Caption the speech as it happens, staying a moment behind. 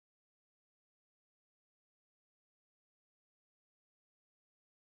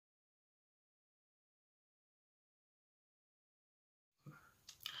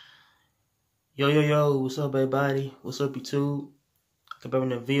Yo, what's up, everybody? What's up, YouTube? Come back in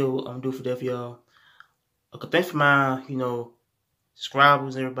the video. I'm doing for that for y'all. Okay, thanks for my,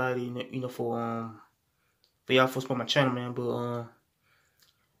 subscribers, everybody, for y'all for supporting my channel, man. But,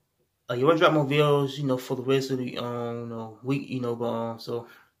 you want to drop more videos, for the rest of the, week,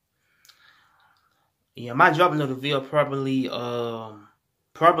 yeah, I might drop another video probably, I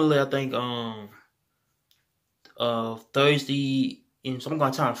think, Thursday, and so I'm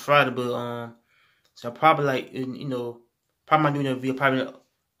going to time Friday, but, so probably like probably might do that video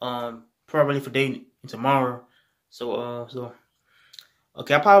probably for day tomorrow. So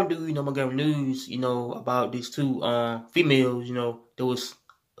okay, I probably do Montgomery news about these two females that was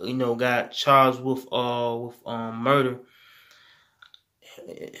got charged with murder.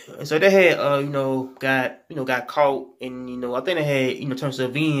 And so they had got caught, and I think they had turned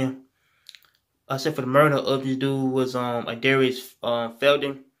civilian. Except for the murder of this dude was Darius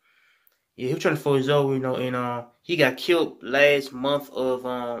Felden. Yeah, he was 24 years old, and he got killed last month of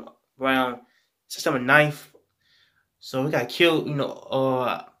around September 9th. So he got killed,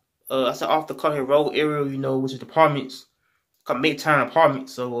 I said off the Carter Road area, which is apartments, called Midtown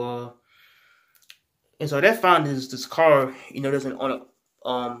Apartments. So and so they found this car, that's on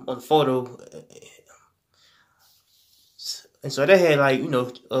the photo. And so they had like, I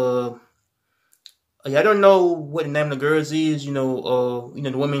don't know what the name of the girls is, the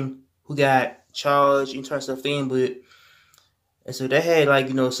women who got charged in terms of thing, but and so they had like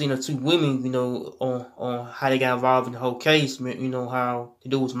seen the two women on how they got involved in the whole case, man, how the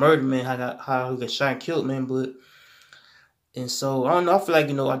dude was murdered, man, how he got shot and killed, man. But and so I don't know, I feel like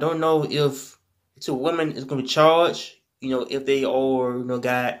I don't know if the two women is gonna be charged, if they are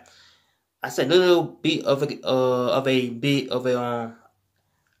got I said a little bit of a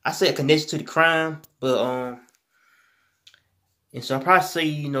I say a connection to the crime, but and so I probably say,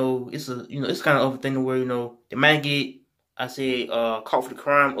 it's a, it's kind of a thing where, they might get, I say, caught for the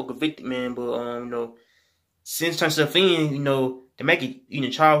crime or convicted, man. But, since turns stuff in, they might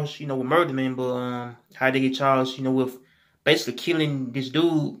get, charged, with murder, man. But, how they get charged, with basically killing this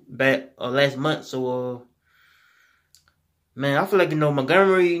dude back last month. So, man, I feel like,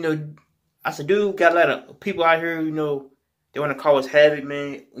 Montgomery, I said, dude, got a lot of people out here, they want to cause havoc,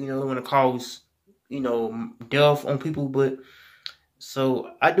 man. They want to cause, death on people, but. So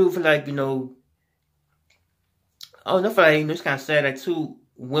I do feel like, I don't know, I feel like, it's kind of sad that two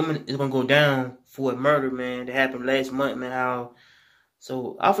women is going to go down for a murder, man, that happened last month, man, how,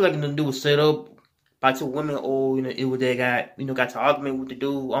 so I feel like the dude was set up by two women, or, it was they got, got to argument with the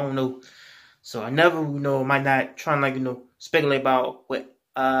dude, I don't know. So I never, might not try and, like, speculate about what,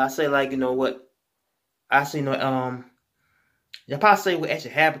 I say, like, what, I say, I probably say what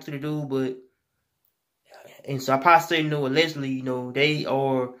actually happened to the dude, but, and so I probably say, allegedly, they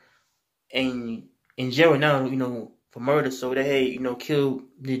are in jail now, for murder. So they had, killed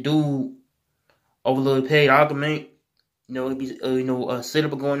the dude over a little paid argument. It'd be, a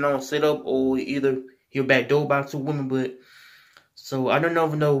setup going on, setup, or either he'll backdoor by two women. But so I don't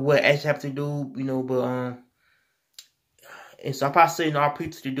know what actually happened to the dude, but and so I probably say, I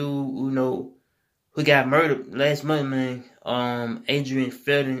preach to the dude, who got murdered last month, man. Adrian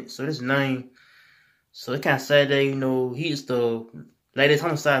Felden. So this name. So it's kind of sad that, he's the latest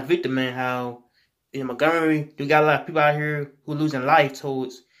homicide victim, man. How in Montgomery, you got a lot of people out here who losing life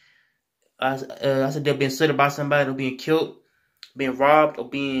towards, I said they're being set up by somebody, or being killed, being robbed, or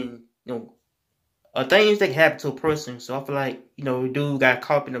being, things that can happen to a person. So I feel like, the dude got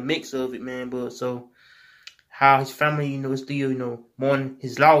caught in the mix of it, man. But so how his family, is still, mourning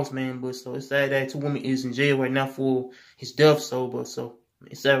his loss, man. But so it's sad that two women is in jail right now for his death. So, but so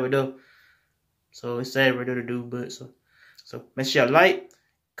it's sad right there. So it's sad right there to do, but so make sure y'all like,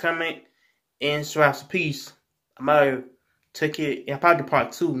 comment, and subscribe. So peace. I'm out here. Take care. Yeah, I'll probably do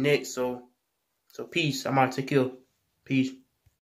part 2 next. So peace. I'm out. Take care. Peace.